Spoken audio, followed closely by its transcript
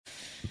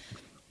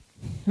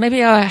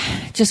maybe I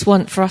just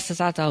want for us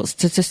as adults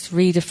to just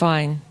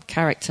redefine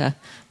character.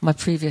 My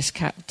previous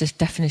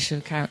definition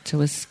of character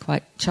was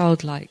quite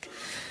childlike.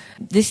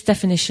 This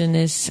definition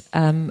is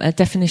a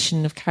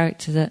definition of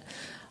character that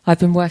I've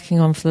been working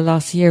on for the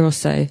last year or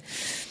so.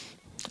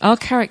 Our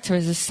character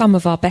is a sum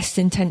of our best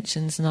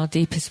intentions and our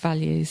deepest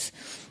values.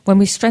 When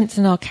we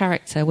strengthen our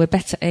character, we're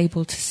better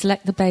able to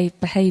select the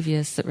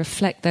behaviours that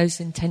reflect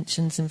those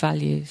intentions and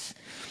values,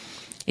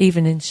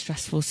 even in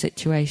stressful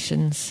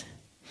situations.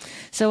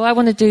 So I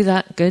want to do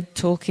that good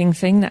talking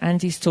thing that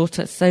Andy's taught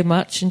us so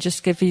much and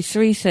just give you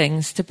 3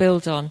 things to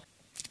build on.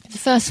 The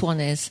first one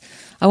is,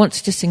 I want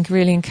to just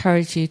really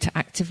encourage you to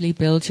actively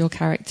build your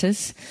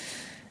characters.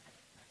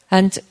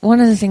 And one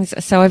of the things,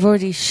 so I've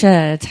already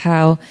shared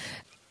how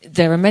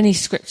there are many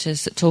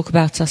scriptures that talk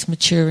about us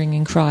maturing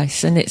in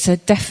Christ, and it's a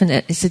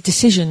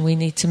decision we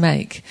need to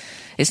make.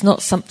 It's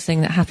not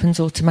something that happens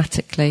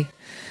automatically.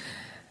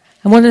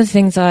 And one of the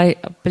things I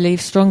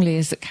believe strongly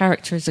is that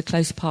character is a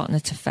close partner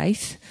to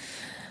faith.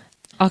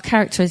 Our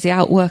character is the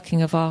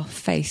outworking of our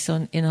faith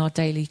in our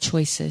daily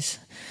choices.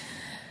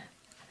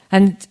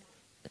 And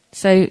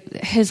so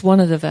here's one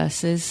of the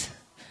verses.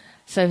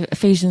 So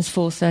Ephesians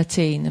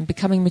 4:13, and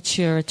becoming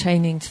mature,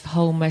 attaining to the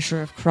whole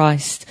measure of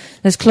Christ.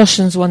 There's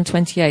Colossians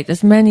 1:28.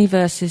 There's many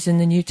verses in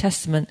the New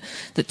Testament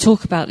that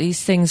talk about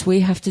these things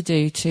we have to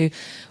do to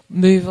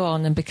move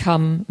on and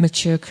become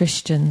mature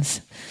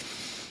Christians.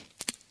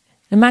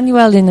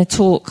 Emmanuel, in a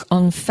talk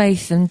on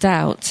faith and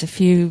doubt a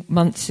few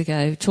months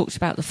ago, talked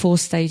about the 4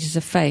 stages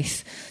of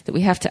faith that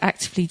we have to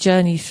actively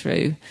journey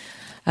through.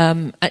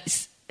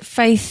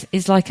 Faith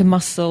is like a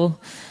muscle.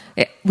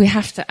 We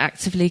have to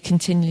actively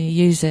continually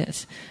use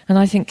it. And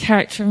I think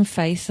character and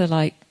faith are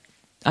like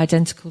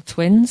identical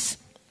twins.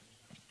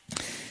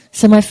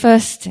 So my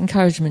first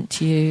encouragement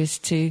to you is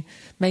to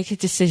make a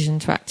decision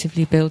to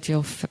actively build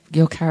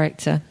your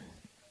character.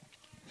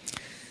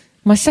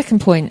 My second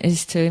point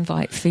is to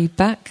invite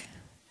feedback.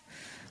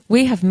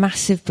 We have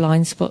massive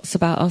blind spots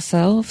about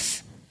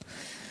ourselves.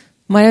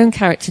 My own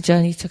character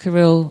journey took a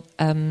real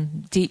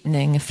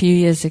deepening a few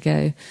years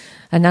ago.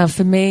 And now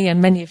for me,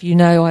 and many of you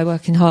know, I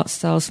work in Heart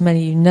Styles. Many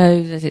of you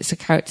know that it's a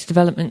character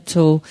development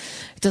tool.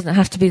 It doesn't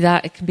have to be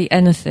that. It can be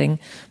anything.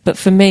 But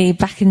for me,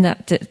 back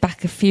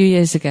a few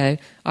years ago,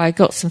 I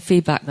got some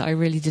feedback that I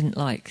really didn't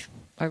like.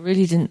 I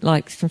really didn't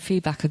like some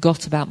feedback I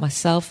got about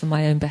myself and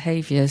my own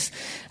behaviours.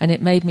 And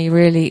it made me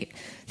really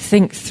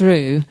think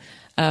through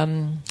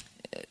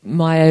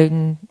my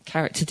own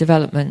character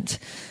development.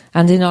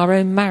 And in our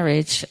own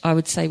marriage, I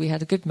would say we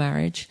had a good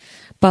marriage.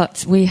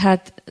 But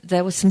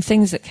there were some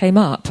things that came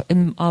up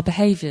in our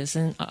behaviours,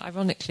 and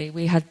ironically,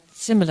 we had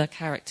similar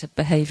character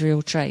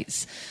behavioural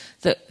traits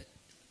that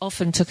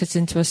often took us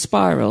into a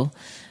spiral.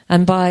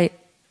 And by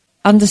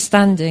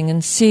understanding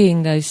and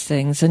seeing those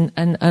things and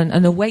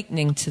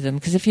awakening to them,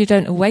 because if you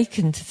don't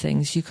awaken to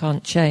things, you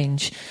can't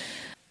change,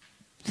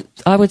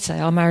 I would say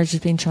our marriage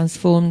has been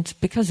transformed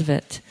because of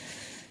it.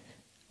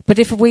 But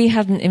if we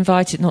hadn't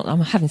invited,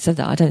 having said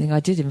that, I don't think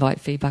I did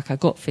invite feedback. I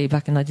got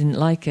feedback and I didn't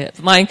like it.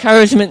 But my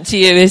encouragement to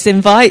you is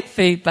invite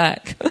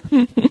feedback.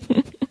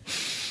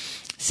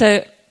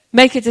 So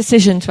make a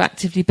decision to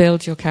actively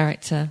build your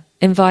character.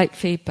 Invite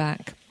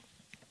feedback.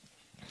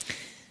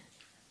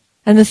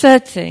 And the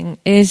third thing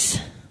is,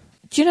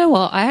 do you know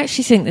what? I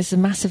actually think there's a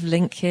massive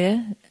link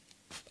here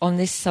on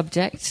this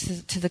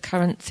subject to the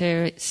current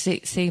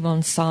theme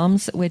on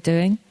Psalms that we're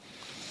doing.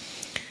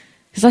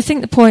 Because I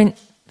think the point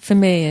for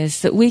me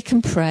is that we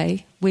can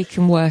pray, we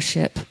can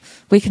worship,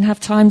 we can have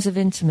times of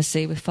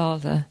intimacy with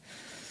Father.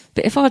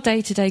 But if our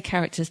day-to-day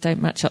characters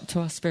don't match up to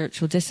our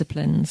spiritual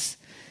disciplines,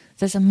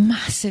 there's a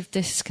massive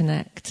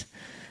disconnect.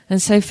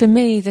 And so for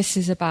me, this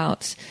is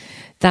about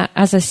that,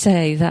 as I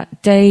say,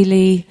 that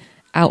daily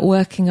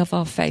outworking of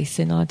our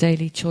faith in our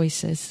daily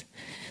choices.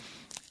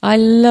 I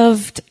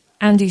loved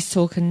Andy's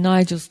talk and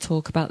Nigel's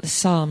talk about the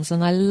Psalms,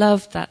 and I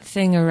loved that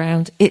thing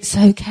around it's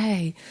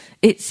okay.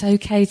 It's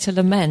okay to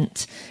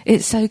lament.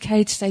 It's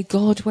okay to say,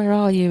 God, where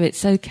are you?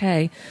 It's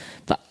okay.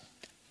 But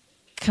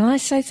can I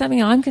say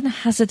something? I'm going to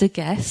hazard a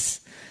guess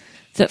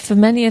that for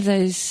many of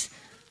those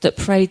that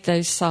prayed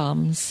those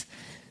Psalms,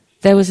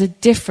 there was a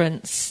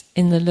difference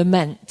in the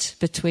lament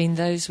between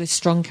those with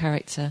strong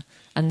character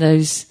and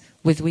those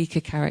with weaker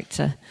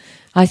character.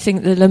 I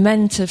think the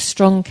lament of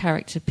strong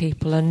character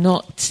people are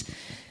not...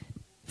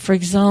 For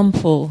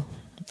example,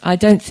 I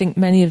don't think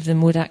many of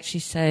them would actually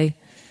say,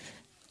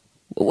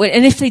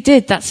 and if they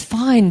did, that's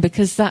fine,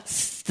 because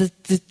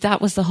that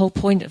was the whole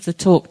point of the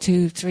talk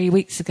 2-3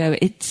 weeks ago.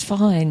 It's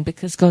fine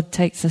because God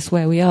takes us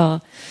where we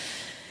are.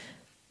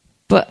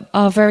 But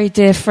our very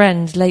dear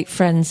friend, late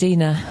friend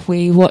Zena,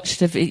 we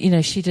watched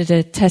she did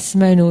a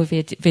testimonial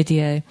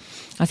video.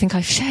 I think I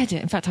shared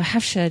it. In fact, I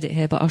have shared it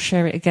here, but I'll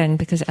share it again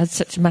because it had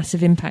such a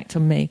massive impact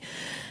on me.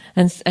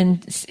 And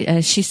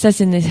she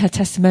says in her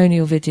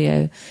testimonial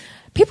video,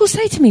 people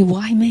say to me,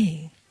 why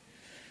me?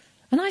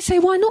 And I say,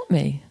 why not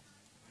me?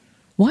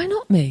 Why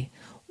not me?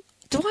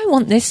 Do I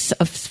want this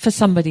for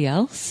somebody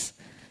else?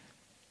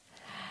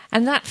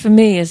 And that, for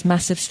me, is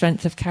massive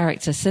strength of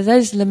character. So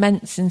those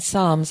laments in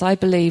Psalms, I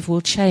believe,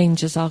 will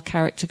change as our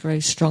character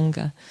grows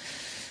stronger.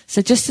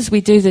 So just as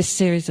we do this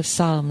series of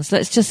Psalms,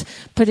 let's just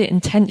put it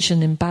in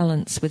tension, in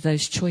balance with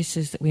those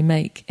choices that we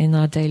make in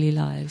our daily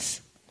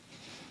lives.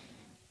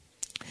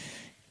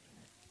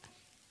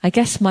 I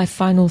guess my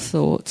final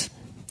thought,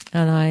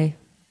 and I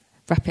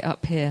wrap it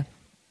up here.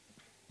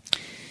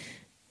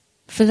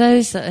 For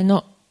those that are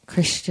not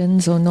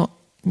Christians or not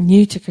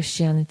new to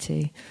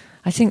Christianity,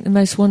 I think the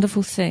most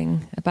wonderful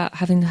thing about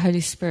having the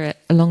Holy Spirit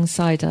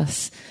alongside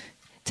us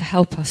to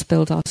help us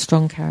build our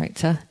strong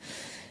character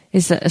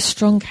is that a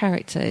strong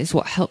character is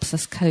what helps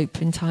us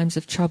cope in times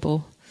of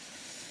trouble.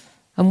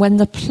 And when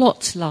the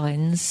plot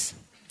lines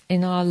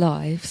in our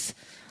lives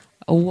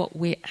are what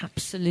we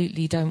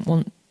absolutely don't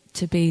want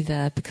to be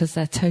there because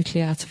they're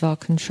totally out of our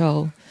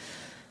control,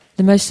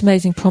 the most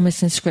amazing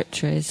promise in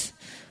Scripture is,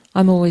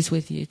 I'm always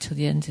with you till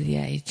the end of the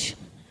age.